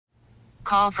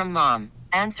Call from mom.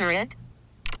 Answer it.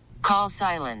 Call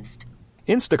silenced.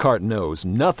 Instacart knows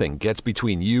nothing gets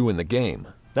between you and the game.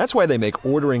 That's why they make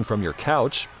ordering from your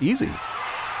couch easy.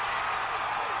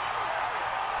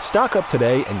 Stock up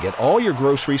today and get all your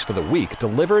groceries for the week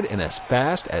delivered in as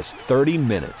fast as 30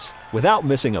 minutes without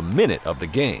missing a minute of the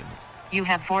game. You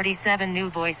have 47 new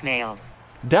voicemails.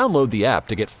 Download the app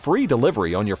to get free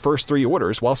delivery on your first 3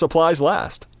 orders while supplies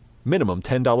last. Minimum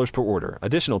 $10 per order.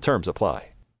 Additional terms apply.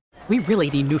 We really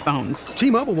need new phones.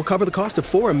 T-Mobile will cover the cost of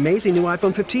 4 amazing new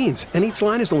iPhone 15s, and each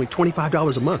line is only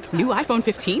 $25 a month. New iPhone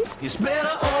 15s? It's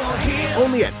better over here.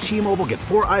 Only at T-Mobile, get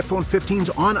 4 iPhone 15s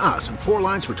on us and 4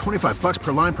 lines for $25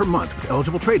 per line per month with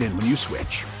eligible trade-in when you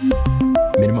switch.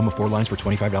 Minimum of 4 lines for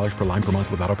 $25 per line per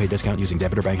month with autopay discount using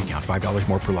debit or bank account. $5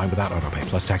 more per line without autopay,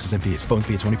 plus taxes and fees. Phone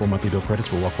fee at 24 monthly bill credits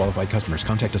for well-qualified customers.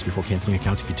 Contact us before canceling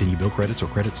account to continue bill credits or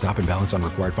credit stop and balance on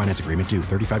required finance agreement due.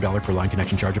 $35 per line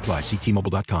connection charge applies. See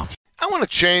T-Mobile.com. I want to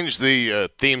change the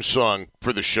theme song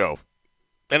for the show.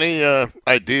 Any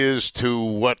ideas to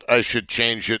what I should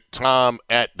change it? Tom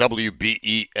at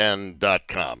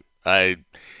WBEN.com.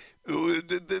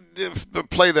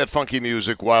 Play that funky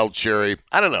music, Wild Cherry.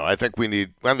 I don't know. I think we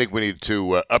need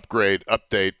to upgrade,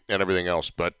 update, and everything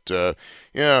else. But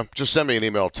just send me an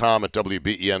email, Tom at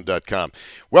WBEN.com.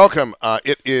 Welcome.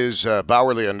 It is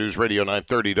Bowerly on News Radio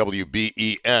 930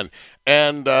 WBEN.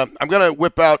 And I'm going to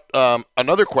whip out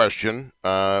another question,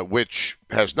 which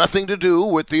has nothing to do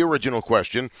with the original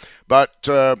question, but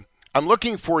I'm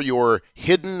looking for your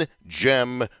hidden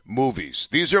gem movies.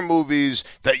 These are movies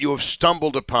that you have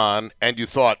stumbled upon and you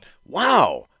thought,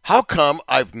 wow, how come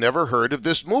I've never heard of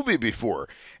this movie before?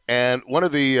 And one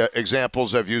of the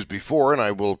examples I've used before, and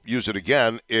I will use it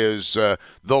again, is The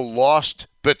Lost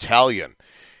Battalion.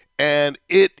 And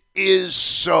it is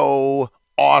so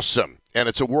awesome. And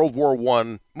it's a World War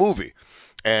I movie.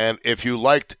 And if you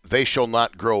liked They Shall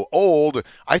Not Grow Old,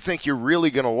 I think you're really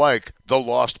going to like The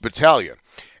Lost Battalion.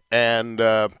 And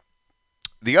the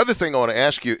other thing I want to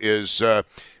ask you is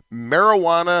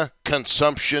marijuana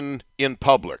consumption in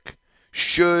public.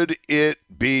 Should it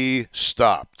be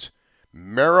stopped?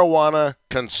 Marijuana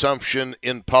consumption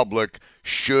in public,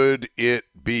 should it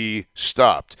be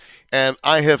stopped? And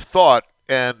I have thought,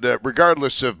 and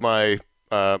regardless of my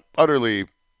utterly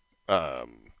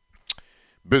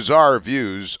bizarre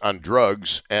views on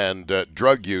drugs and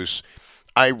drug use,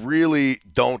 I really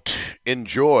don't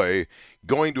enjoy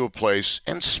going to a place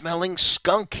and smelling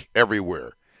skunk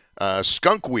everywhere,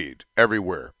 skunk weed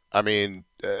everywhere. I mean,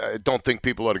 I don't think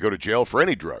people ought to go to jail for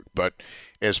any drug, but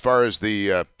as far as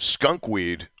the skunk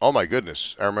weed, oh my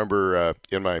goodness. I remember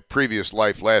in my previous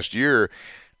life last year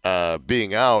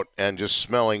being out and just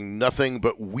smelling nothing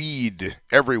but weed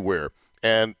everywhere.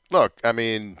 And look, I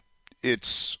mean,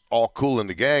 it's all cool in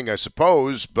the gang, I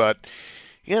suppose, but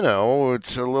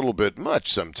it's a little bit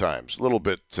much sometimes, a little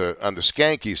bit on the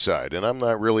skanky side, and I'm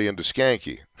not really into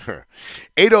skanky.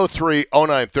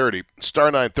 803-0930, star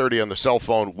 930 on the cell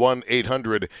phone,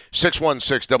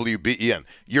 1-800-616-WBEN.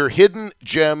 Your hidden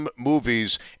gem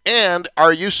movies, and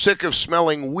are you sick of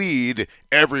smelling weed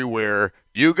everywhere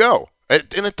you go? And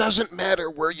it doesn't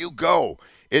matter where you go.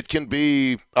 It can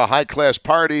be a high-class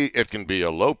party. It can be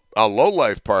a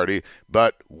low-life party,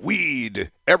 but weed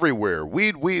everywhere.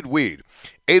 Weed.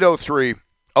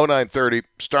 803-0930,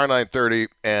 star 930,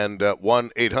 and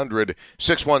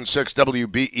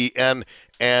 1-800-616-WBEN.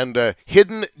 And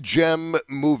hidden gem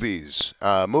movies,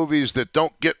 movies that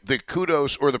don't get the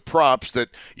kudos or the props that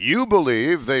you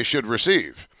believe they should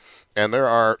receive. And there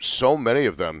are so many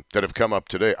of them that have come up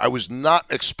today. I was not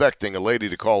expecting a lady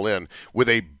to call in with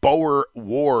a Boer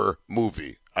War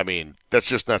movie. I mean, that's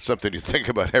just not something you think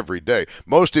about every day.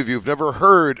 Most of you have never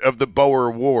heard of the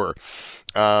Boer War.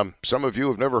 Some of you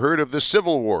have never heard of the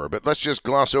Civil War, but let's just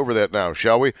gloss over that now,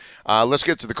 shall we? Let's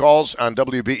get to the calls on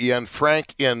WBEN.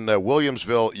 Frank in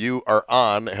Williamsville, you are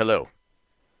on. Hello.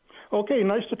 Okay,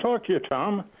 nice to talk to you,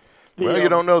 Tom. Well, you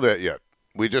don't know that yet.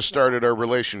 We just started our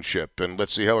relationship, and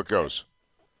let's see how it goes.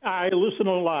 I listen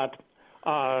a lot.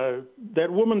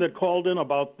 That woman that called in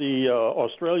about the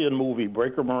Australian movie,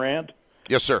 Breaker Morant.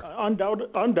 Yes, sir.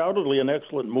 Undoubtedly an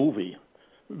excellent movie.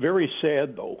 Very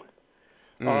sad, though.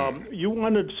 You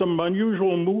wanted some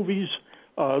unusual movies.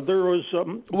 There was...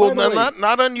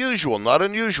 not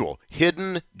unusual.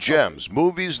 Hidden gems.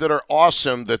 Movies that are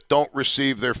awesome that don't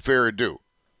receive their fair due.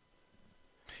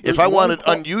 If I wanted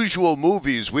unusual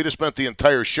movies, we'd have spent the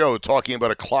entire show talking about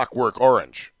A Clockwork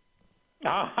Orange.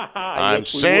 I'm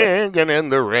singing in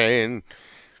the rain.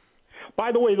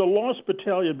 By the way, The Lost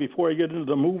Battalion, before I get into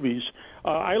the movies,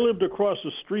 I lived across the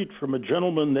street from a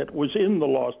gentleman that was in The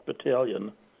Lost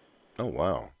Battalion. Oh,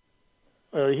 wow.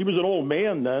 he was an old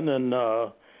man then, and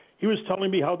he was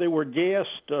telling me how they were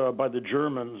gassed by the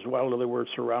Germans while they were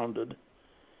surrounded.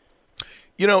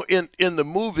 You know, in the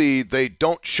movie, they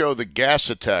don't show the gas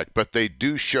attack, but they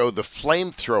do show the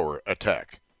flamethrower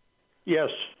attack. Yes.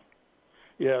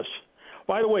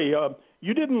 By the way,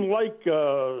 you didn't like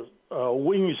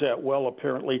Wings that well,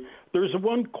 apparently. There's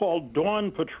one called Dawn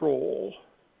Patrol.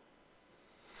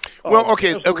 Well,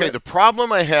 okay. The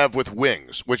problem I have with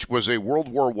Wings, which was a World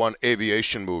War I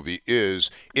aviation movie, is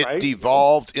it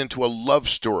devolved into a love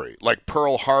story, like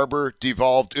Pearl Harbor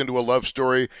devolved into a love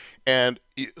story, and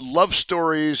love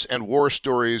stories and war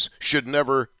stories should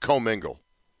never commingle.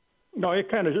 No, it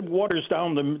kind of waters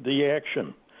down the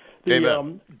action.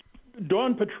 Amen.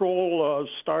 Dawn Patrol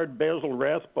starred Basil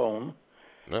Rathbone,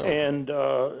 and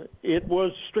it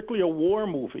was strictly a war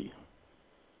movie.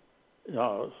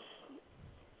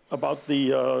 About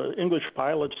the English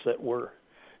pilots that were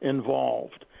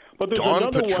involved. But there's Dawn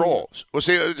another Patrol. one. Well,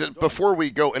 see, before we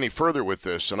go any further with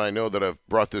this, and I know that I've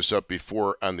brought this up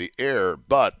before on the air,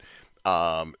 but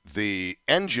the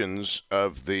engines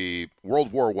of the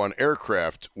World War I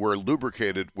aircraft were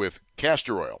lubricated with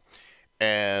castor oil.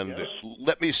 And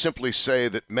let me simply say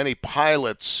that many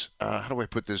pilots, how do I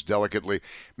put this delicately?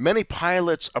 Many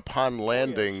pilots upon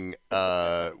landing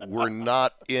were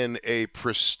not in a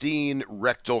pristine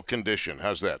rectal condition.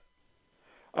 How's that?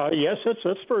 Yes,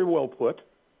 that's very well put.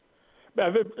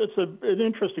 It's an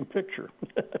interesting picture.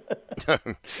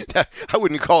 I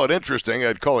wouldn't call it interesting.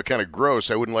 I'd call it kind of gross.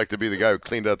 I wouldn't like to be the guy who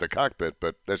cleaned out the cockpit,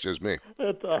 but that's just me.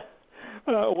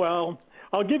 Well,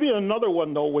 I'll give you another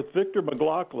one, though, with Victor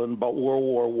McLaughlin about World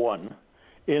War I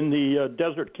in the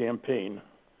Desert Campaign.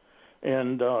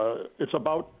 And it's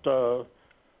about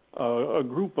a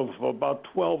group of about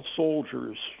 12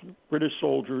 soldiers, British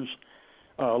soldiers,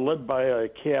 led by a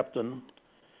captain.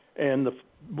 And the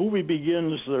movie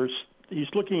begins, he's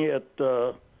looking at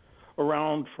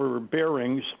around for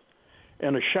bearings,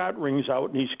 and a shot rings out,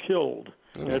 and he's killed.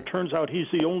 And it turns out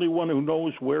he's the only one who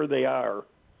knows where they are.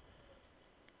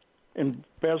 And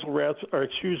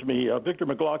Victor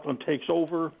McLaughlin takes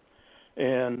over,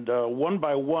 and one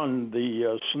by one,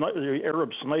 the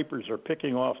Arab snipers are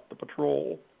picking off the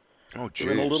patrol. Oh,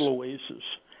 geez. In a little oasis.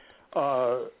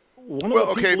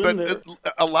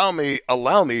 Allow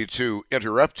me to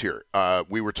interrupt here.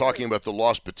 We were talking about the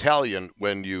Lost Battalion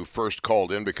when you first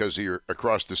called in because of your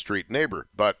across the street neighbor.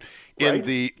 But in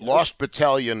the Lost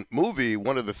Battalion movie,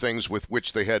 one of the things with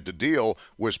which they had to deal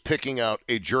was picking out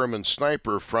a German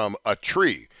sniper from a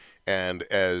tree. And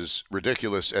as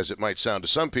ridiculous as it might sound to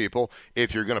some people,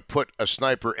 if you're going to put a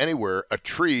sniper anywhere, a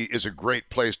tree is a great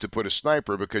place to put a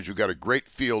sniper because you've got a great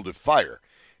field of fire.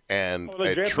 And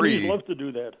the Japanese love to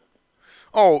do that.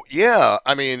 Oh, yeah.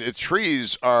 I mean,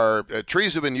 trees have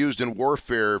been used in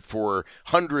warfare for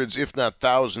hundreds, if not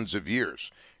thousands of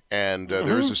years. And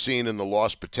there's a scene in the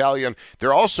Lost Battalion.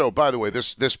 There also, by the way,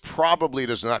 this probably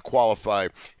does not qualify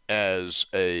as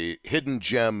a hidden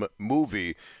gem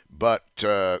movie, but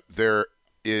there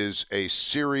is a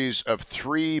series of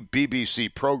 3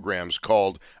 BBC programs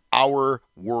called Our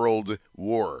World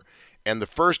War. And the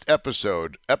first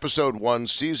episode 1,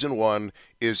 season 1,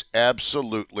 is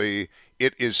absolutely,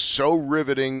 it is so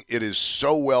riveting, it is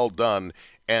so well done.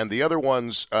 And the other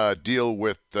ones deal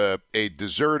with a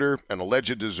deserter, an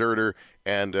alleged deserter,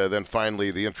 and then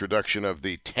finally the introduction of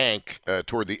the tank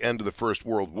toward the end of the First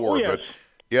World War. Oh, yes. But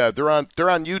yeah, they're on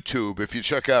YouTube. If you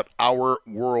check out Our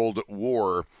World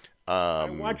War. I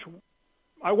watch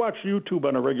YouTube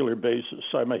on a regular basis.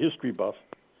 I'm a history buff.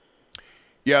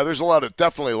 Yeah, there's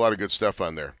definitely a lot of good stuff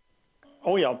on there.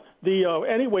 Oh yeah.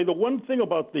 Anyway, the one thing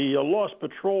about the Lost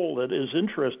Patrol that is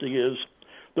interesting is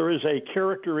there is a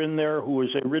character in there who is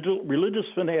a religious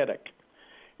fanatic,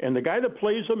 and the guy that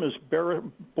plays him is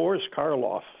Boris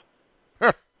Karloff.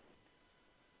 Huh.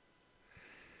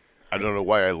 I don't know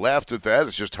why I laughed at that.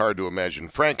 It's just hard to imagine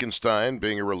Frankenstein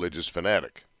being a religious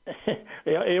fanatic.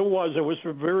 Yeah, it was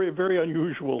very, very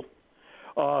unusual.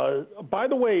 By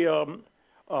the way,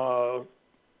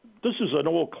 this is an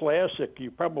old classic.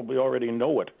 You probably already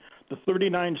know it. The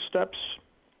 39 Steps.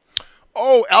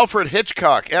 Oh, Alfred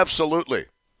Hitchcock, absolutely.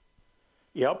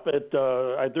 Yep.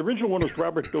 The original one was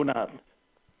Robert Donat.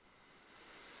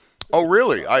 Oh,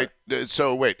 really?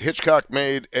 So wait, Hitchcock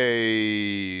made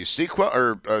a sequel,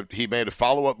 or he made a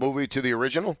follow-up movie to the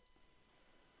original?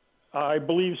 I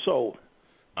believe so.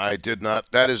 I did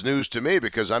not. That is news to me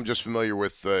because I'm just familiar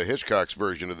with Hitchcock's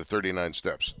version of the 39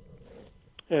 Steps.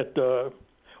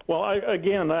 Well,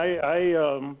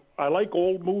 I like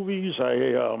old movies.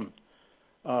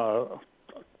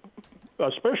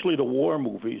 Especially the war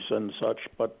movies and such.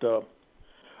 But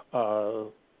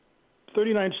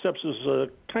 39 Steps is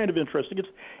kind of interesting.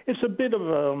 It's a bit of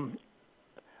a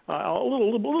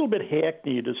little bit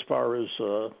hackneyed as far as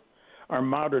our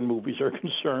modern movies are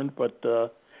concerned, but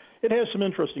it has some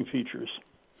interesting features.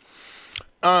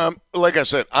 Like I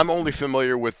said, I'm only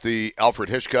familiar with the Alfred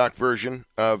Hitchcock version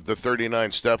of the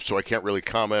 39 Steps, so I can't really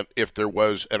comment if there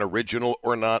was an original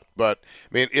or not. But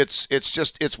I mean, it's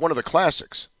one of the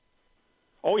classics.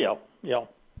 Oh yeah.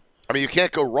 I mean, you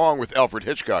can't go wrong with Alfred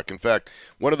Hitchcock. In fact,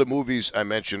 one of the movies I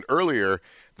mentioned earlier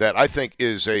that I think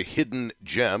is a hidden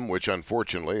gem, which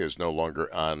unfortunately is no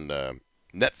longer on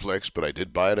Netflix, but I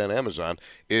did buy it on Amazon,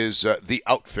 is The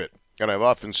Outfit. And I've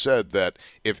often said that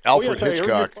if Alfred Hitchcock,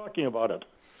 I heard you talking about it.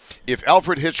 If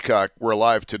Alfred Hitchcock were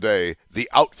alive today, The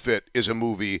Outfit is a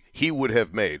movie he would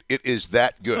have made. It is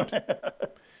that good.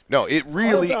 No, it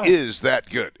really is that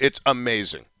good. It's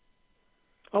amazing.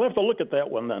 I'll have to look at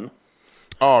that one then.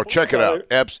 Oh, check it out.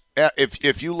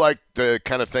 If you like the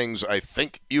kind of things I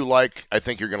think you like, I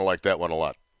think you're going to like that one a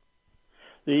lot.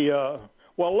 Well,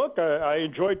 look, I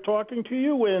enjoyed talking to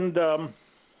you, and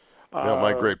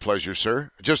my great pleasure, sir.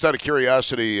 Just out of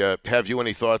curiosity, have you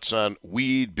any thoughts on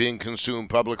weed being consumed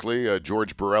publicly?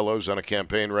 George Borello's on a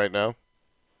campaign right now.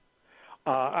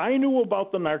 I knew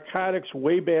about the narcotics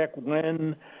way back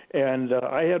when, and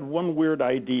I had one weird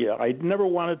idea. I never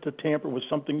wanted to tamper with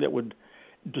something that would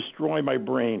destroy my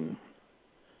brain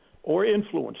or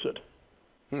influence it.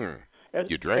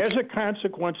 You drank? As a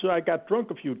consequence, I got drunk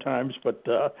a few times, but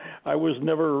I was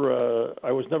never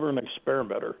an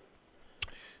experimenter.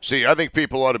 See, I think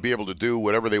people ought to be able to do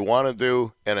whatever they want to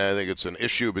do, and I think it's an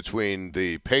issue between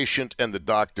the patient and the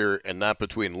doctor, and not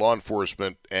between law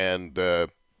enforcement and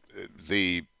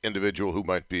the individual who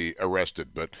might be arrested.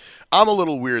 But I'm a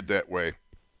little weird that way.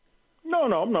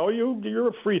 No, you're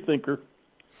a free thinker.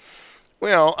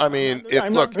 Well, I mean,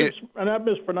 I'm not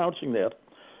mispronouncing that.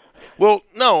 Well,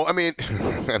 no, I mean,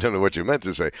 I don't know what you meant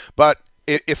to say, but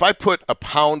if I put a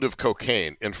pound of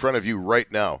cocaine in front of you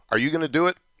right now, are you going to do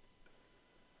it?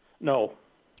 No.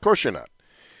 Of course you're not.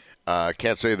 I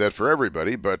can't say that for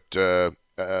everybody, but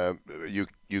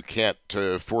you can't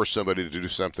force somebody to do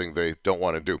something they don't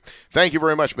want to do. Thank you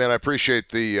very much, man. I appreciate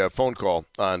the phone call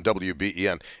on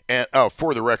WBEN. And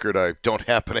for the record, I don't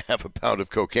happen to have a pound of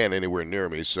cocaine anywhere near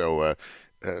me, so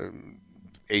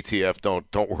ATF,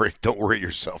 don't worry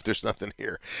yourself. There's nothing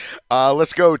here.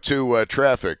 Let's go to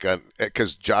traffic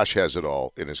because Josh has it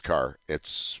all in his car.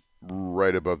 It's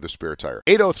right above the spare tire.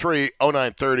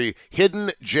 803-0930,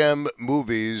 hidden gem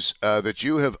movies that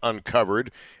you have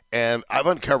uncovered, and I've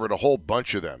uncovered a whole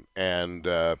bunch of them. And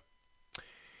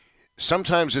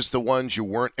sometimes it's the ones you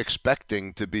weren't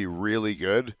expecting to be really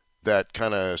good that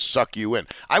kind of suck you in.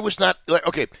 I was not like,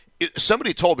 okay,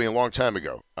 somebody told me a long time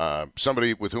ago,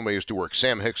 somebody with whom I used to work,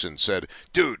 Sam Hickson, said,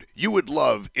 dude, you would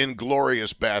love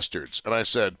Inglourious Bastards. And I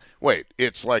said, wait,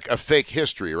 it's like a fake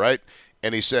history, right?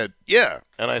 And he said, yeah.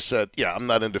 And I said, yeah, I'm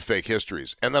not into fake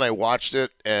histories. And then I watched it,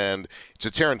 and it's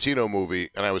a Tarantino movie,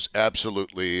 and I was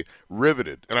absolutely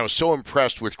riveted. And I was so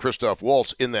impressed with Christoph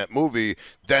Waltz in that movie,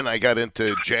 then I got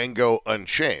into Django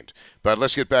Unchained. But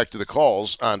let's get back to the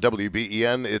calls on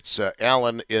WBEN. It's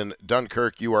Alan in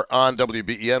Dunkirk. You are on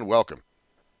WBEN. Welcome.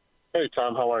 Hey,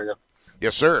 Tom. How are you?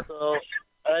 Yes, sir. So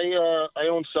I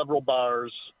own several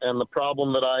bars, and the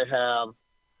problem that I have,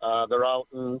 they're out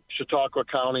in Chautauqua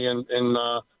County in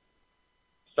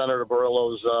Senator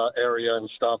Borello's area and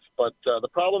stuff. But the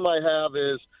problem I have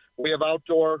is we have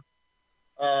outdoor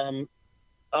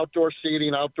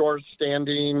seating, outdoor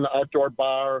standing, outdoor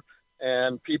bar,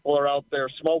 and people are out there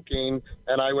smoking.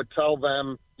 And I would tell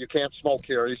them, you can't smoke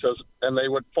here. He says, and they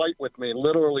would fight with me,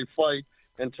 literally fight,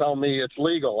 and tell me it's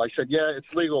legal. I said, yeah,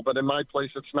 it's legal, but in my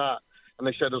place it's not. And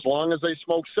they said, as long as they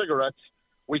smoke cigarettes,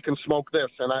 we can smoke this.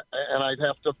 And I'd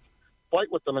have to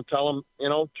fight with them and tell them,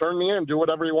 turn me in, do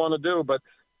whatever you want to do. But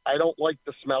I don't like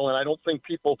the smell, and I don't think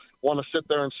people want to sit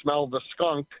there and smell the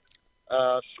skunk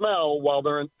smell while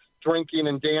they're drinking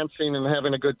and dancing and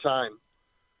having a good time.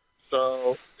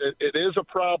 So it is a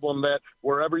problem that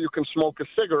wherever you can smoke a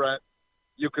cigarette,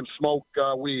 you can smoke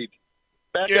weed.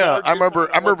 I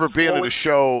remember being at a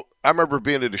show. I remember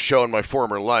being at a show in my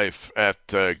former life at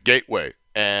Gateway,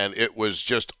 and it was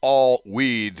just all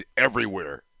weed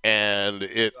everywhere. And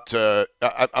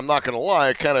I'm not going to lie,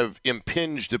 it kind of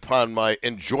impinged upon my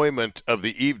enjoyment of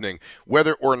the evening.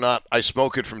 Whether or not I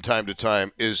smoke it from time to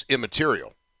time is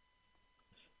immaterial.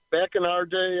 Back in our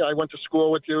day, I went to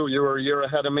school with you. You were a year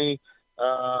ahead of me.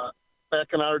 Back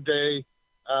in our day,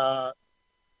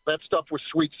 that stuff was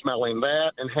sweet smelling.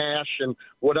 That and hash and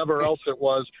whatever else it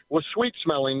was sweet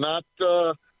smelling, not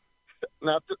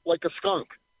like a skunk.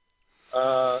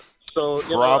 So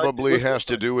probably has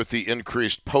to do with the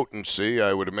increased potency,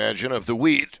 I would imagine, of the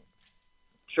weed.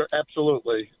 Sure,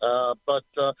 absolutely. But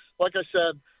like I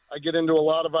said, I get into a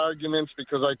lot of arguments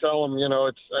because I tell them,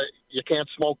 you can't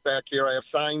smoke back here. I have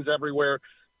signs everywhere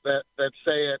that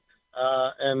say it,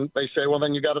 and they say, well,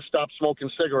 then you got to stop smoking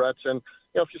cigarettes. And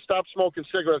if you stop smoking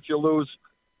cigarettes, you'll lose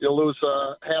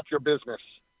half your business.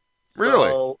 Really?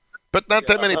 So, but not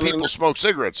that many people smoke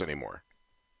cigarettes anymore.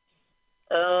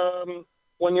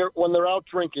 When they're out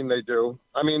drinking, they do.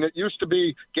 I mean, it used to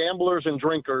be gamblers and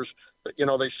drinkers.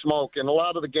 They smoke, and a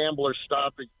lot of the gamblers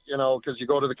stop. Because you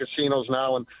go to the casinos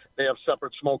now and they have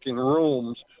separate smoking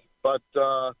rooms. But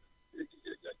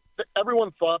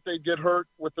everyone thought they'd get hurt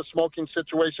with the smoking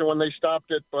situation when they stopped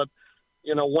it. But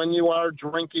when you are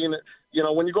drinking,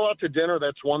 when you go out to dinner,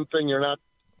 that's one thing. You're not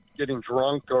getting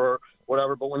drunk or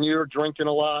whatever. But when you're drinking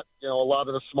a lot, a lot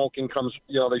of the smoking comes.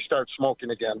 They start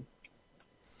smoking again.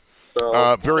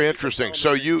 So, very interesting.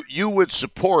 So you would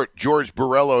support George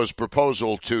Borrello's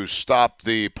proposal to stop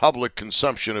the public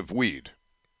consumption of weed?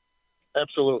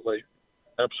 Absolutely.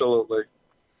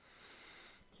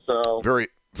 So very,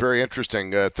 very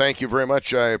interesting. Thank you very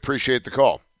much. I appreciate the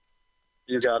call.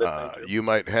 You got it. You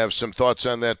might have some thoughts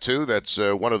on that, too. That's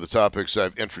one of the topics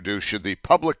I've introduced. Should the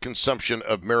public consumption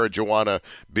of marijuana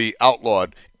be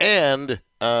outlawed? And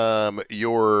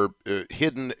your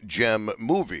hidden gem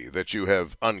movie that you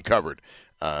have uncovered.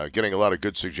 Getting a lot of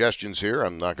good suggestions here,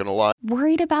 I'm not going to lie.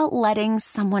 Worried about letting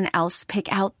someone else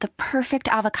pick out the perfect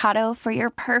avocado for your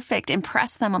perfect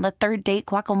impress them on the third date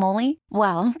guacamole?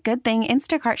 Well, good thing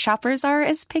Instacart shoppers are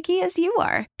as picky as you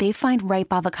are. They find ripe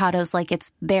avocados like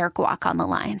it's their guac on the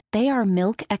line. They are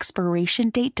milk expiration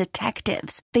date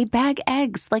detectives. They bag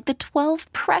eggs like the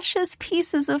 12 precious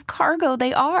pieces of cargo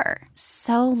they are.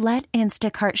 So let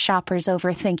Instacart shoppers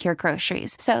overthink your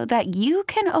groceries so that you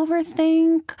can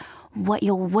overthink what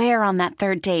you'll wear on that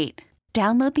third date.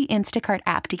 Download the Instacart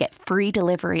app to get free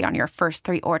delivery on your first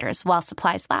 3 orders while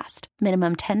supplies last.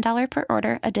 Minimum $10 per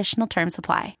order. Additional terms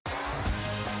apply.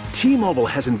 T-Mobile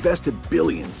has invested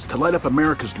billions to light up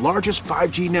America's largest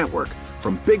 5G network,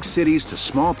 from big cities to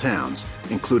small towns,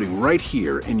 including right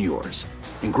here in yours.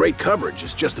 And great coverage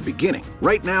is just the beginning.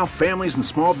 Right now, families and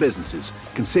small businesses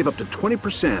can save up to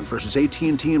 20% versus AT&T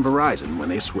and Verizon when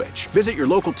they switch. Visit your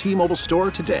local T-Mobile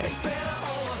store today.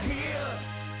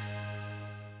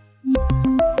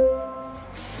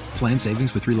 Plan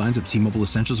savings with 3 lines of T-Mobile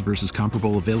Essentials versus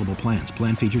comparable available plans.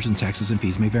 Plan features and taxes and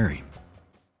fees may vary.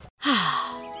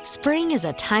 Spring is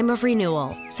a time of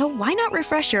renewal, so why not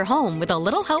refresh your home with a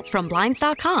little help from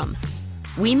Blinds.com?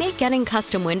 We make getting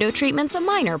custom window treatments a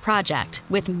minor project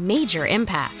with major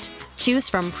impact. Choose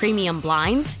from premium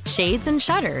blinds, shades, and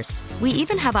shutters. We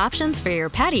even have options for your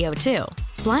patio, too.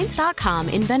 Blinds.com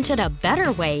invented a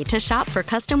better way to shop for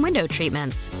custom window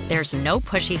treatments. There's no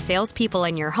pushy salespeople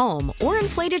in your home or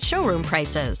inflated showroom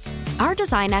prices. Our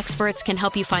design experts can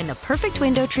help you find the perfect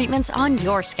window treatments on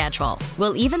your schedule.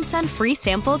 We'll even send free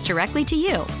samples directly to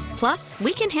you. Plus,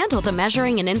 we can handle the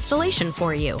measuring and installation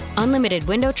for you. Unlimited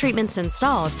window treatments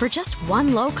installed for just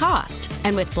one low cost.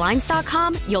 And with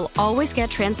Blinds.com, you'll always get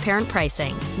transparent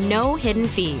pricing. No hidden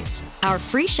fees. Our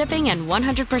free shipping and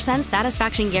 100%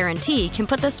 satisfaction guarantee can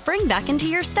put the spring back into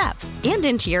your step and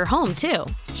into your home, too.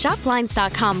 Shop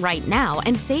Blinds.com right now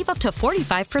and save up to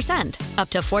 45%.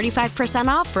 Up to 45%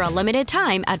 off for a limited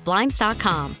time at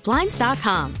Blinds.com.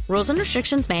 Blinds.com. Rules and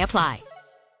restrictions may apply.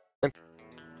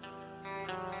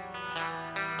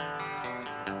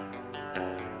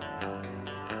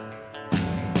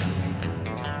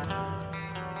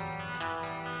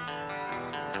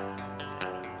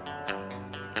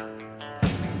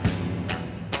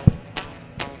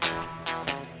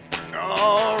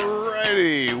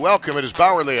 Welcome. It is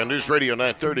Bowerly on News Radio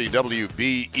 930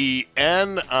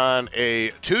 WBEN on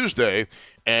a Tuesday.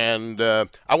 And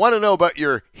I want to know about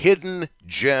your hidden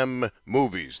gem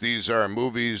movies. These are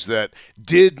movies that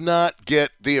did not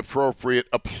get the appropriate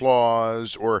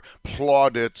applause or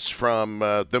plaudits from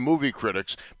the movie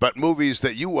critics, but movies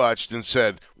that you watched and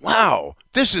said, wow,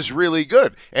 this is really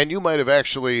good. And you might have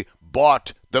actually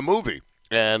bought the movie.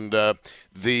 And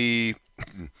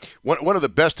one of the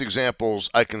best examples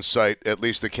I can cite, at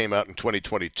least that came out in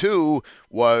 2022,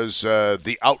 was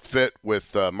The Outfit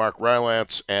with Mark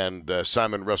Rylance and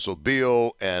Simon Russell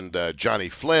Beale and Johnny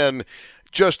Flynn.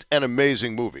 Just an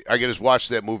amazing movie. I can just watch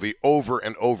that movie over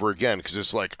and over again because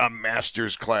it's like a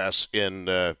master's class in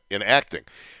acting.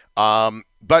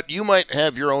 But you might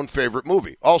have your own favorite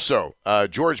movie. Also,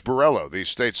 George Borrello, the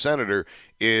state senator,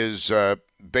 is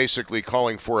basically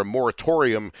calling for a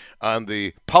moratorium on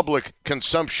the public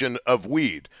consumption of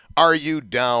weed. Are you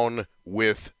down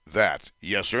with that?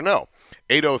 Yes or no?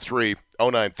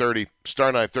 803-0930, star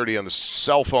 930 on the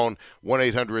cell phone,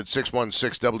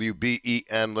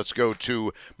 1-800-616-WBEN. Let's go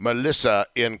to Melissa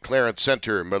in Clarence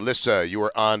Center. Melissa, you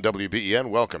are on WBEN.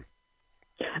 Welcome.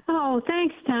 Oh,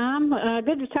 thanks, Tom.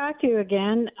 Good to talk to you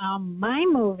again. My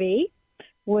movie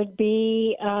would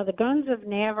be The Guns of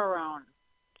Navarone.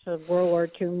 It's a World War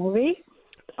II movie.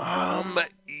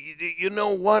 You know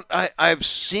what? I've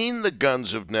seen The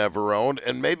Guns of Navarone,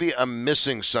 and maybe I'm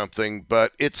missing something,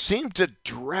 but it seemed to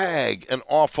drag an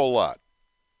awful lot.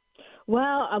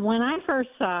 Well, when I first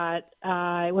saw it,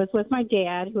 it was with my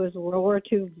dad, who was a World War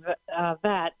II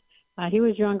vet. He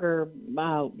was younger,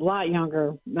 a lot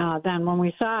younger than when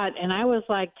we saw it, and I was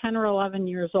like 10 or 11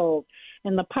 years old.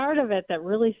 And the part of it that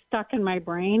really stuck in my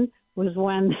brain was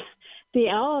when the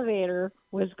elevator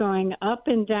was going up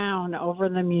and down over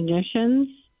the munitions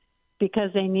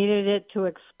because they needed it to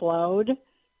explode.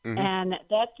 Mm-hmm. And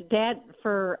that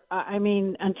for,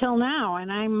 until now,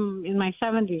 and I'm in my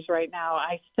 70s right now,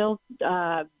 I still,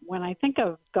 when I think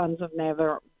of Guns of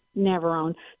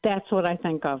Navarone, that's what I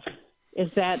think of,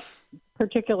 is that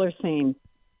particular scene.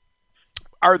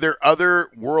 Are there other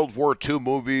World War II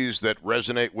movies that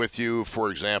resonate with you?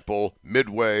 For example,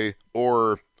 Midway,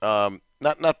 or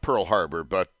not Pearl Harbor,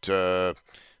 but oh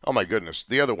my goodness,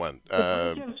 the other one.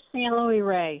 The Bridge of San Luis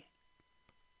Rey.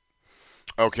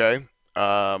 Okay.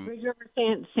 Bridge over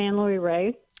San Luis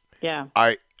Rey. Yeah.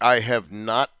 I have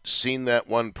not seen that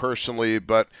one personally,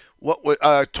 but what would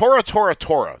Tora?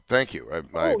 Thank you.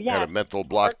 I had a mental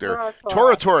block there.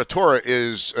 Tora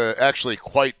is actually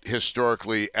quite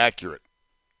historically accurate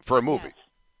for a movie. Yes,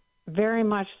 very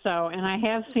much so, and I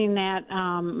have seen that.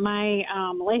 My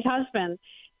late husband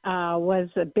was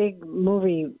a big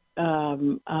movie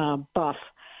buff,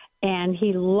 and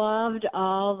he loved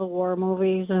all the war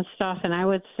movies and stuff, and I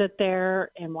would sit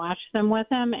there and watch them with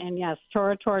him. And yes,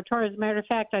 Tora. As a matter of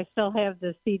fact, I still have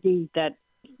the CD that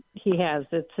he has.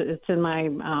 It's in my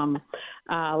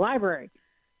library.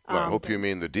 Well, I hope you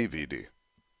mean the DVD.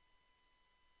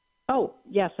 Oh,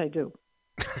 yes, I do.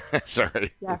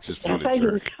 Sorry. Yes, just I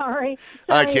do. Sorry.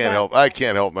 I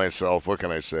can't help myself. What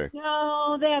can I say?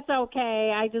 No, that's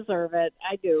okay. I deserve it.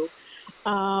 I do.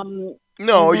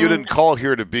 No, you didn't call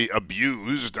here to be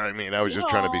abused. I mean, I was just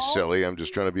trying to be silly. I'm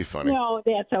just trying to be funny. No,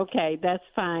 that's okay. That's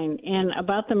fine. And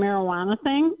about the marijuana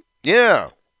thing? Yeah.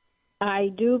 I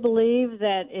do believe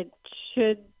that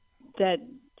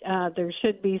there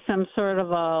should be some sort of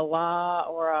a law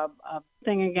or a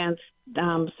thing against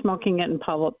smoking it in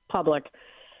public.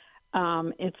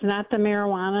 It's not the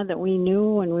marijuana that we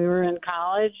knew when we were in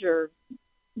college or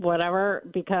whatever,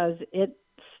 because it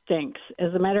stinks.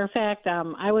 As a matter of fact,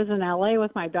 I was in L.A.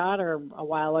 with my daughter a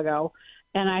while ago,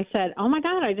 and I said, "Oh my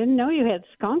God, I didn't know you had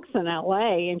skunks in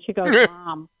L.A." And she goes,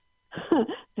 "Mom,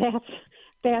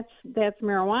 that's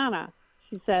marijuana."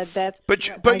 She said that's.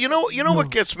 But you know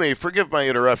what gets me? Forgive my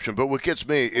interruption, but what gets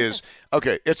me is,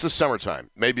 okay, it's the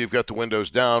summertime. Maybe you've got the windows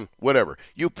down, whatever.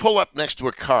 You pull up next to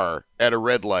a car at a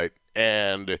red light,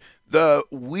 and the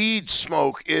weed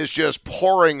smoke is just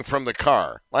pouring from the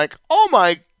car. Like, oh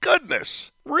my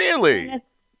goodness, really?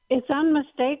 It's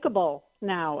unmistakable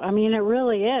now. I mean, it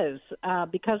really is,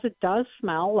 because it does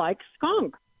smell like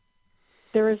skunk.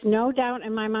 There is no doubt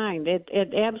in my mind. It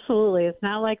absolutely, it's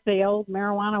not like the old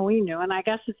marijuana we knew, and I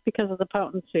guess it's because of the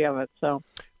potency of it. So.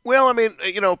 Well, I mean,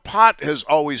 pot has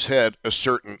always had a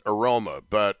certain aroma,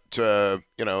 but,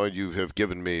 you have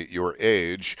given me your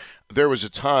age. There was a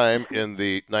time in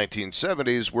the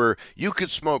 1970s where you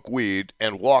could smoke weed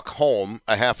and walk home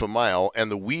a half a mile, and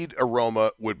the weed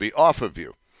aroma would be off of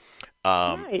you.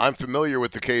 Right. I'm familiar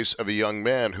with the case of a young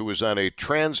man who was on a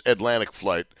transatlantic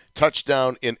flight,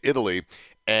 touchdown in Italy,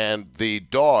 and the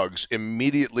dogs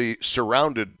immediately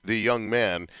surrounded the young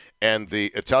man, and the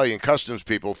Italian customs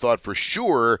people thought for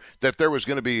sure that there was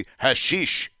going to be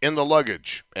hashish in the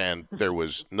luggage, and there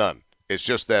was none. It's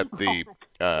just that the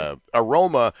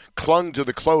aroma clung to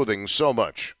the clothing so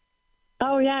much.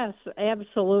 Oh, yes,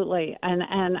 absolutely. And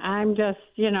I'm just,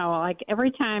 like every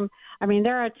time, I mean,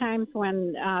 there are times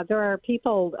when there are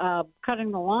people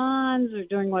cutting the lawns or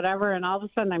doing whatever, and all of a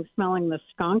sudden I'm smelling the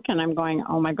skunk, and I'm going,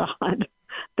 oh, my God,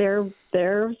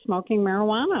 they're smoking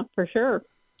marijuana for sure.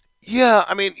 Yeah,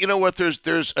 I mean, you know what?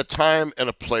 There's a time and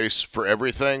a place for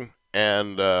everything,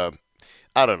 and I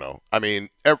don't know. I mean,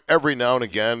 every now and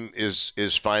again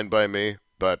is fine by me.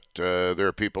 But there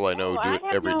are people I know do it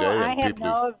every day, and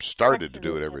people who've started to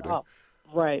do it every day.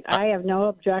 Right. I have no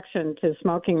objection to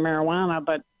smoking marijuana,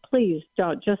 but please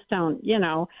don't. If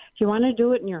you want to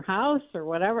do it in your house or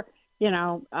whatever,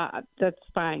 that's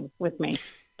fine with me.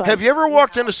 Have you ever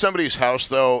walked into somebody's house,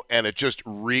 though, and it just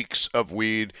reeks of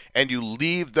weed, and you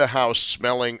leave the house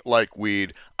smelling like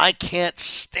weed? I can't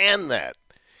stand that.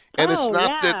 And it's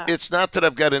not that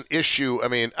I've got an issue. I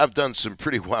mean, I've done some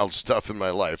pretty wild stuff in my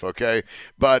life, okay?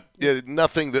 But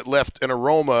nothing that left an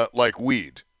aroma like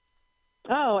weed.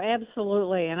 Oh,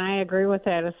 absolutely. And I agree with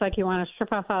that. It's like you want to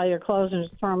strip off all your clothes and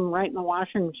just throw them right in the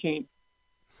washing machine.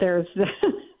 There's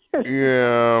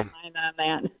yeah. on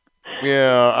that.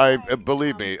 Yeah, I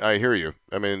believe me, I hear you.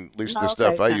 I mean, at least the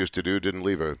stuff I used to do didn't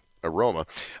leave a aroma.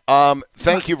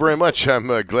 Thank you very much. I'm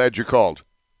glad you called.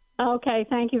 Okay,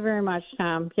 thank you very much,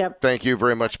 Tom. Yep. Thank you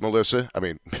very much, Melissa. I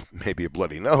mean, maybe a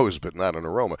bloody nose, but not an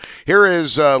aroma. Here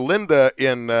is Linda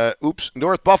in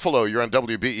North Buffalo. You're on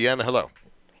WBEN. Hello.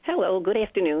 Hello, good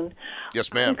afternoon.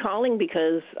 Yes, ma'am. I'm calling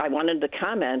because I wanted to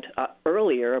comment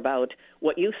earlier about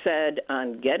what you said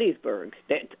on Gettysburg.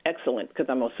 That's excellent, because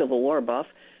I'm a Civil War buff.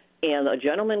 And a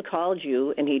gentleman called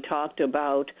you, and he talked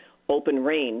about Open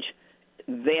Range.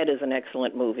 That is an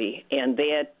excellent movie, and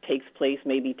that takes place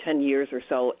maybe 10 years or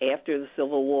so after the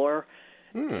Civil War.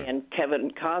 And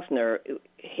Kevin Costner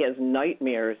has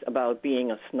nightmares about being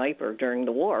a sniper during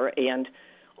the war, and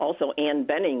also Ann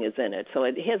Benning is in it. So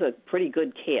it has a pretty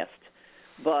good cast.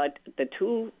 But the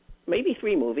two, maybe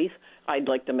three movies I'd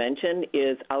like to mention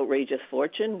is Outrageous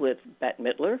Fortune with Bette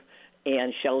Midler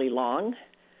and Shelley Long.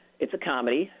 It's a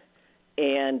comedy.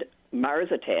 And Mars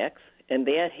Attacks, and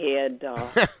that had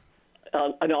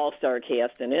an all-star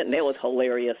cast in it, and that was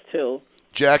hilarious, too.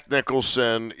 Jack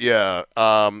Nicholson, yeah.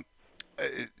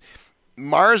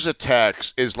 Mars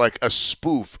Attacks is like a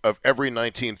spoof of every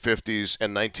 1950s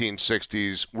and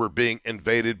 1960s we're being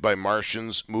invaded by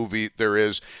Martians movie there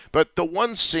is. But the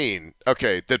one scene,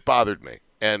 that bothered me,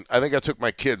 and I think I took my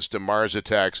kids to Mars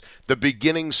Attacks, the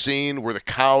beginning scene where the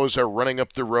cows are running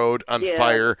up the road on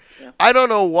fire. Yeah. I don't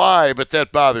know why, but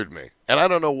that bothered me. And I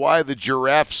don't know why the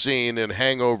giraffe scene in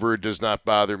Hangover does not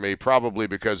bother me, probably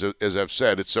because, as I've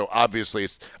said, it's so obviously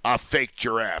a fake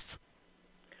giraffe.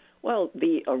 Well,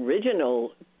 the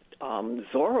original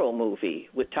Zorro movie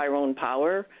with Tyrone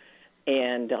Power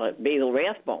and Basil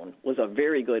Rathbone was a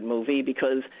very good movie,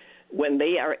 because when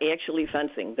they are actually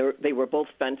fencing, they were both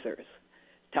fencers.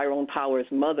 Tyrone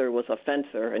Power's mother was a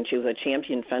fencer, and she was a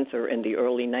champion fencer in the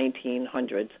early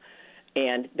 1900s,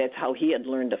 and that's how he had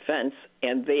learned to fence,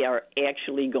 and they are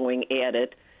actually going at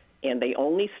it, and they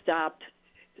only stopped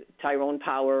Tyrone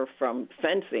Power from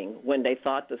fencing when they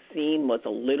thought the scene was a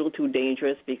little too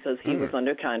dangerous because he was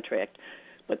under contract.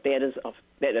 But that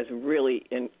is really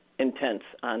intense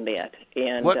on that.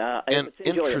 And what an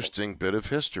interesting bit of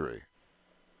history.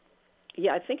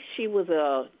 Yeah, I think she was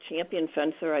a champion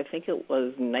fencer. I think it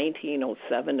was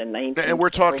 1907 and 19. And we're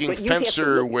talking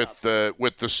fencer with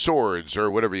the swords or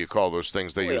whatever you call those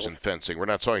things they use in fencing. We're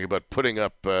not talking about putting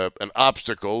up an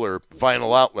obstacle or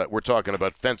final outlet. We're talking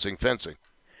about fencing.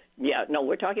 Yeah, no,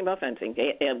 we're talking about fencing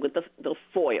with the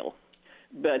foil.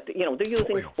 But, they're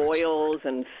using foils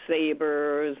and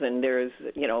sabers, and there's,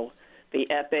 the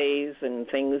épées and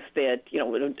things that,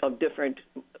 of different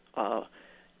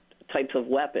types of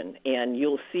weapon, and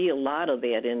you'll see a lot of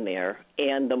that in there.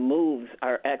 And the moves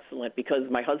are excellent, because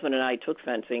my husband and I took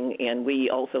fencing, and we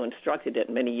also instructed it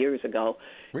many years ago.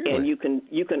 Really? And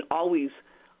you can always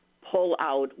pull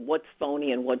out what's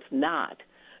phony and what's not.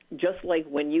 Just like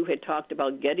when you had talked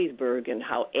about Gettysburg and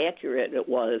how accurate it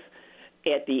was,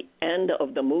 at the end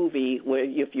of the movie, where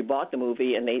if you bought the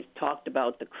movie and they talked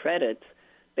about the credits,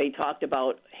 they talked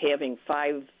about having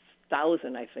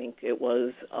 5,000, I think it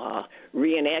was,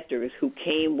 reenactors who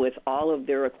came with all of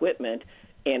their equipment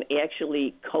and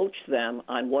actually coached them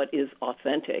on what is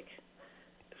authentic.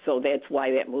 So that's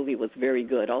why that movie was very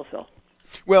good also.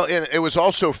 Well, and it was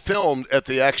also filmed at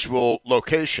the actual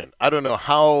location. I don't know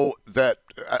how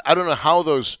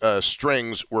those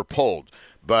strings were pulled,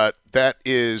 but that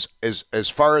is, as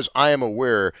far as I am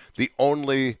aware, the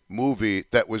only movie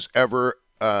that was ever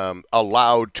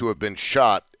allowed to have been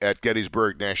shot at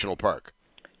Gettysburg National Park.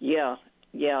 Yeah.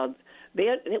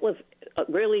 It was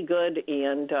really good,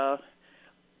 and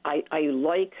I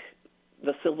like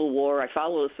the Civil War. I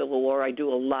follow the Civil War. I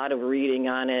do a lot of reading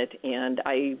on it, and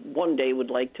I one day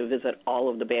would like to visit all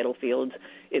of the battlefields.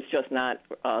 It's just not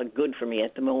good for me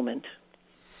at the moment.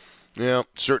 Yeah,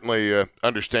 certainly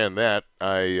understand that.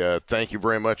 I thank you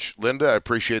very much, Linda. I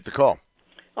appreciate the call.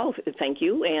 Oh, thank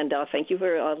you, and thank you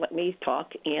for letting me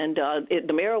talk. And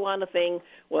the marijuana thing,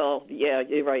 well, yeah,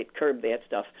 you're right, curb that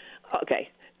stuff. Okay.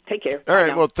 Take care. All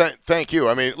right. Well, thank you.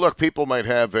 I mean, look, people might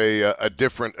have a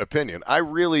different opinion. I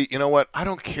really, you know what? I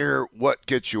don't care what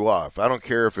gets you off. I don't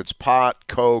care if it's pot,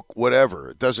 coke, whatever.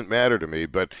 It doesn't matter to me.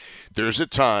 But there's a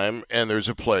time and there's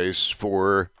a place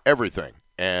for everything.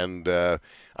 and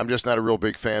I'm just not a real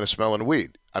big fan of smelling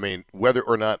weed. I mean, whether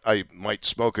or not I might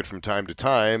smoke it from time to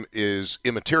time is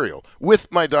immaterial,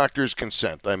 with my doctor's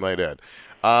consent, I might add.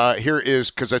 Here is,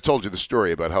 because I told you the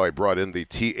story about how I brought in the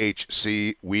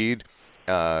THC weed,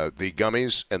 the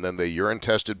gummies, and then they urine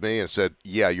tested me and said,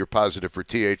 yeah, you're positive for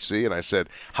THC. And I said,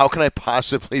 how can I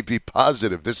possibly be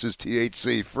positive? This is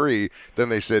THC free. Then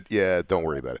they said, yeah, don't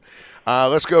worry about it.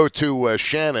 Let's go to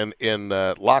Shannon in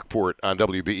Lockport on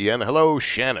WBEN. Hello,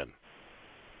 Shannon.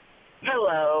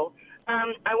 Hello.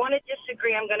 I want to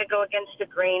disagree. I'm going to go against the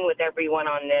grain with everyone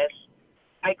on this.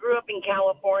 I grew up in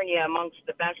California amongst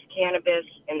the best cannabis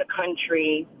in the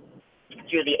country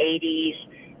through the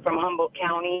 80s from Humboldt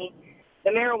County. The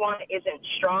marijuana isn't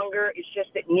stronger. It's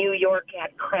just that New York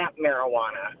had crap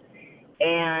marijuana.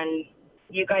 And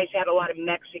you guys had a lot of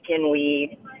Mexican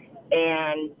weed,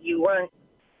 and you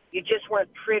just weren't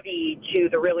privy to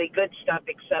the really good stuff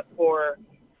except for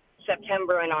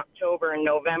September and October and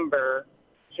November.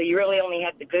 So you really only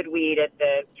had the good weed at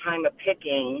the time of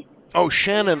picking. Oh,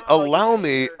 Shannon, allow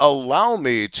me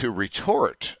to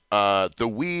retort. The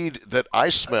weed that I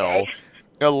smell... Okay.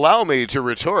 Allow me to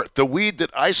retort. The weed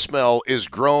that I smell is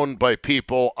grown by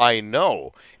people I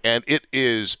know, and it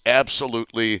is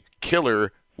absolutely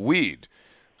killer weed.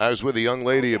 I was with a young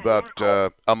lady about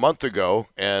a month ago,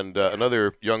 and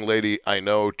another young lady I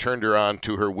know turned her on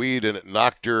to her weed, and it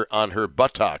knocked her on her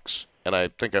buttocks. And I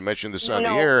think I mentioned this on the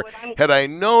air. Had I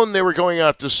known they were going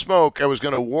out to smoke, I was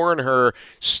going to warn her,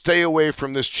 stay away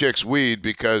from this chick's weed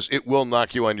because it will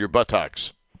knock you on your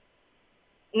buttocks.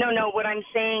 No, what I'm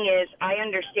saying is I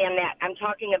understand that. I'm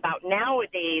talking about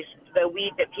nowadays the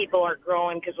weed that people are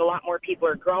growing, because a lot more people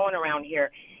are growing around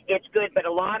here. It's good, but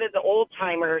a lot of the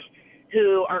old-timers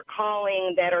who are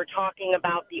calling that are talking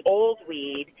about the old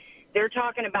weed, they're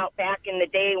talking about back in the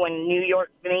day when New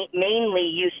York mainly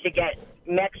used to get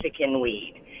Mexican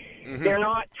weed. Mm-hmm. They're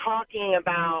not talking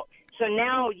about... So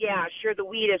now, yeah, sure, the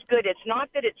weed is good. It's not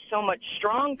that it's so much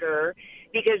stronger,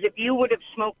 because if you would have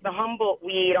smoked the Humboldt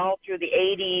weed all through the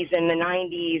 80s and the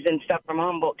 90s and stuff from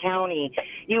Humboldt County,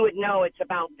 you would know it's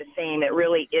about the same. It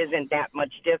really isn't that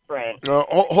much different.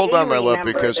 Hold on, my love,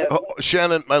 because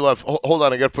Shannon, my love, hold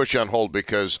on. I got to put you on hold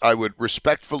because I would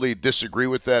respectfully disagree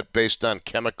with that based on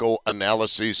chemical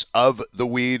analyses of the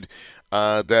weed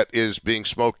that is being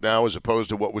smoked now as opposed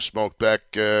to what was smoked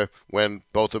back when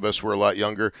both of us were a lot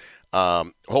younger. I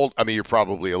mean, you're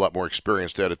probably a lot more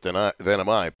experienced at it than am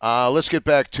I. Let's get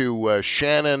back to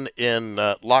Shannon in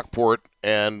Lockport.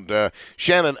 And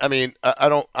Shannon, I mean, I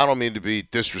don't mean to be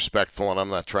disrespectful, and I'm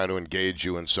not trying to engage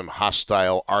you in some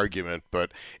hostile argument,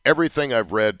 but everything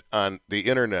I've read on the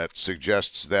internet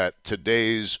suggests that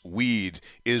today's weed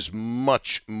is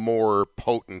much more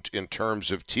potent in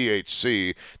terms of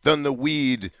THC than the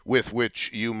weed with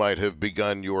which you might have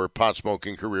begun your pot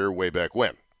smoking career way back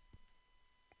when.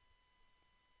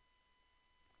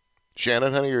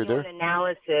 Shannon, honey, you're there?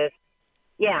 Analysis.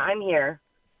 Yeah, I'm here.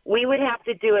 We would have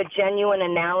to do a genuine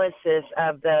analysis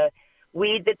of the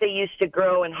weed that they used to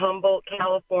grow in Humboldt,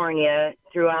 California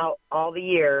throughout all the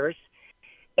years.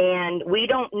 And we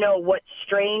don't know what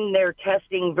strain they're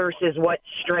testing versus what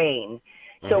strain.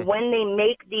 So when they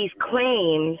make these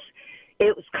claims,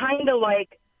 it was kind of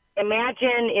like,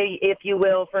 imagine, if you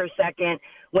will, for a second,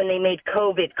 when they made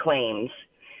COVID claims.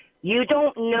 You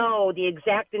don't know the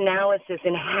exact analysis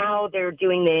and how they're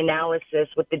doing the analysis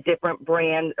with the different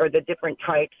brands or the different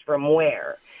types from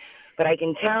where. But I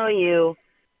can tell you,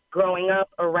 growing up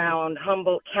around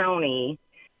Humboldt County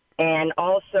and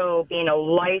also being a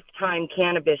lifetime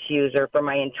cannabis user for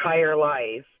my entire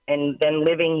life and then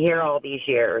living here all these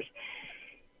years,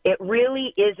 it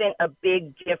really isn't a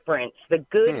big difference. The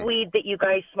good weed that you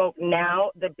guys smoke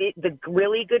now, the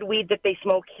really good weed that they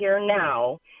smoke here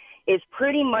now, is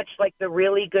pretty much like the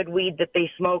really good weed that they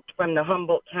smoked from the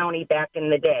Humboldt County back in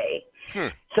the day.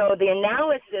 So the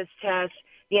analysis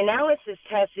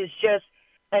test is just,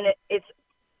 and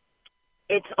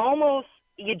it's almost,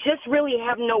 you just really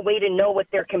have no way to know what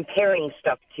they're comparing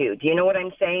stuff to. Do you know what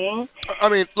I'm saying? I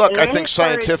mean, look, I think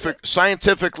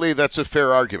scientifically that's a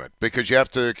fair argument because you have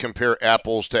to compare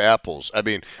apples to apples. I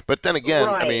mean, but then again,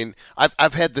 right. I mean,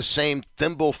 I've had the same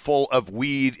thimbleful of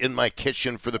weed in my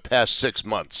kitchen for the past 6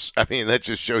 months. I mean, that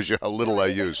just shows you how little I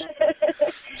use.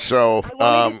 So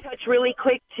I wanted to touch really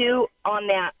quick too on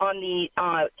the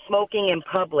smoking in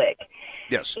public.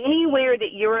 Yes. Anywhere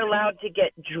that you're allowed to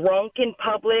get drunk in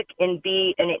public and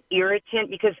be an irritant,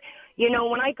 because, you know,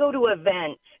 when I go to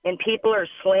events and people are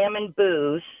slamming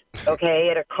booze, okay,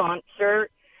 at a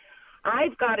concert,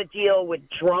 I've got to deal with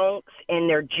drunks and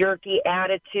their jerky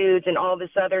attitudes and all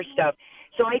this other stuff.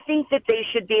 So I think that they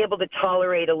should be able to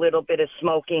tolerate a little bit of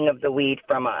smoking of the weed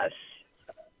from us.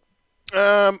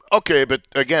 Okay, but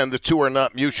again, the two are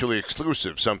not mutually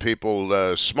exclusive. Some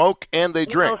people smoke and they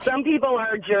drink. Well, some people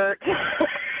are jerks.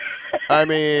 I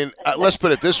mean, let's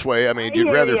put it this way. I mean,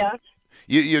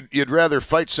 you'd rather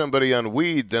fight somebody on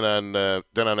weed than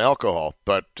on alcohol.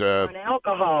 But on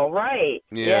alcohol, right?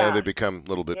 Yeah, they become a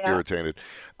little bit irritated.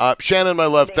 Shannon, my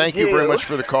love, thank you very much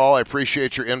for the call. I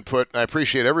appreciate your input. I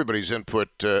appreciate everybody's input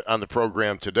on the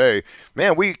program today.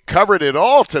 Man, we covered it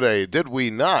all today, did we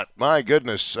not? My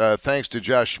goodness. Thanks to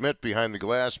Josh Schmidt behind the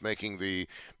glass, making the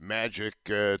magic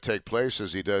take place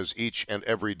as he does each and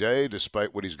every day,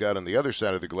 despite what he's got on the other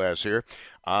side of the glass here.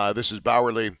 This is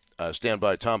Bowerly. Stand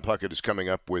by. Tom Puckett is coming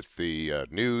up with the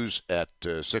news at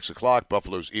 6 o'clock,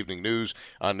 Buffalo's Evening News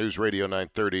on News Radio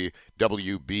 930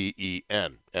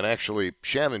 WBEN. And actually,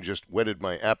 Shannon just whetted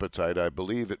my appetite. I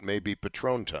believe it may be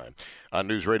Patron time on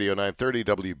News Radio 930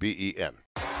 WBEN.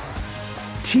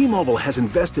 T-Mobile has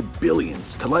invested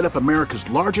billions to light up America's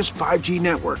largest 5G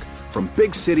network, from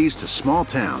big cities to small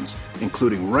towns,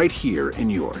 including right here in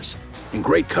yours. And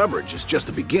great coverage is just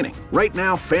the beginning. Right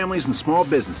now, families and small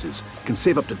businesses can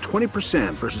save up to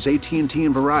 20% versus AT&T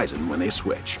and Verizon when they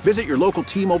switch. Visit your local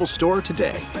T-Mobile store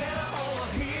today.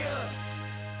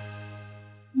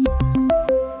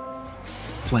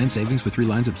 Plan savings with 3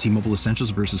 lines of T-Mobile Essentials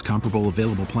versus comparable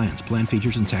available plans. Plan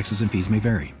features and taxes and fees may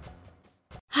vary.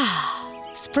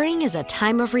 Spring is a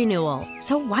time of renewal,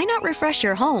 so why not refresh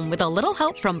your home with a little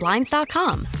help from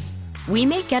Blinds.com? We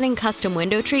make getting custom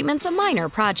window treatments a minor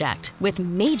project with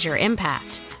major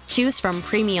impact. Choose from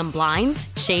premium blinds,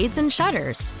 shades, and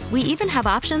shutters. We even have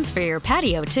options for your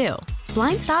patio, too.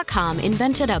 Blinds.com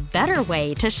invented a better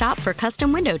way to shop for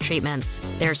custom window treatments.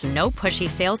 There's no pushy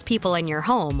salespeople in your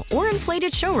home or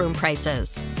inflated showroom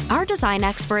prices. Our design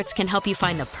experts can help you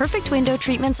find the perfect window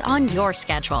treatments on your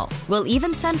schedule. We'll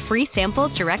even send free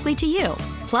samples directly to you.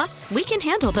 Plus, we can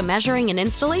handle the measuring and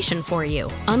installation for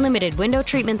you. Unlimited window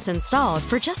treatments installed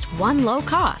for just one low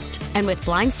cost. And with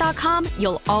Blinds.com,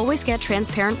 you'll always get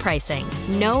transparent pricing.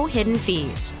 No hidden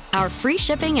fees. Our free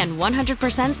shipping and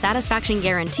 100% satisfaction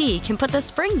guarantee can put the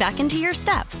spring back into your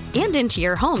step and into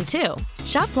your home, too.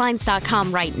 Shop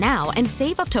Blinds.com right now and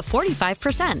save up to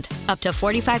 45%. Up to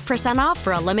 45% off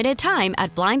for a limited time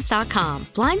at Blinds.com.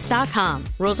 Blinds.com.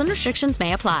 Rules and restrictions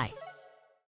may apply.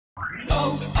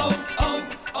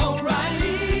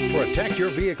 Protect your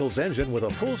vehicle's engine with a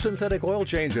full synthetic oil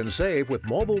change and save with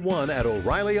Mobil 1 at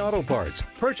O'Reilly Auto Parts.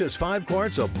 Purchase 5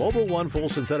 quarts of Mobil 1 full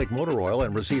synthetic motor oil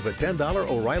and receive a $10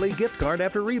 O'Reilly gift card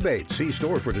after rebate. See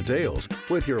store for details.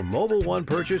 With your Mobil 1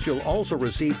 purchase, you'll also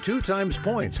receive 2 times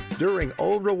points during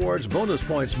O Rewards Bonus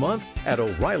Points Month at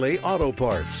O'Reilly Auto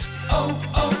Parts.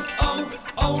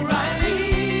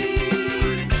 O'Reilly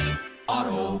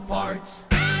Auto Parts.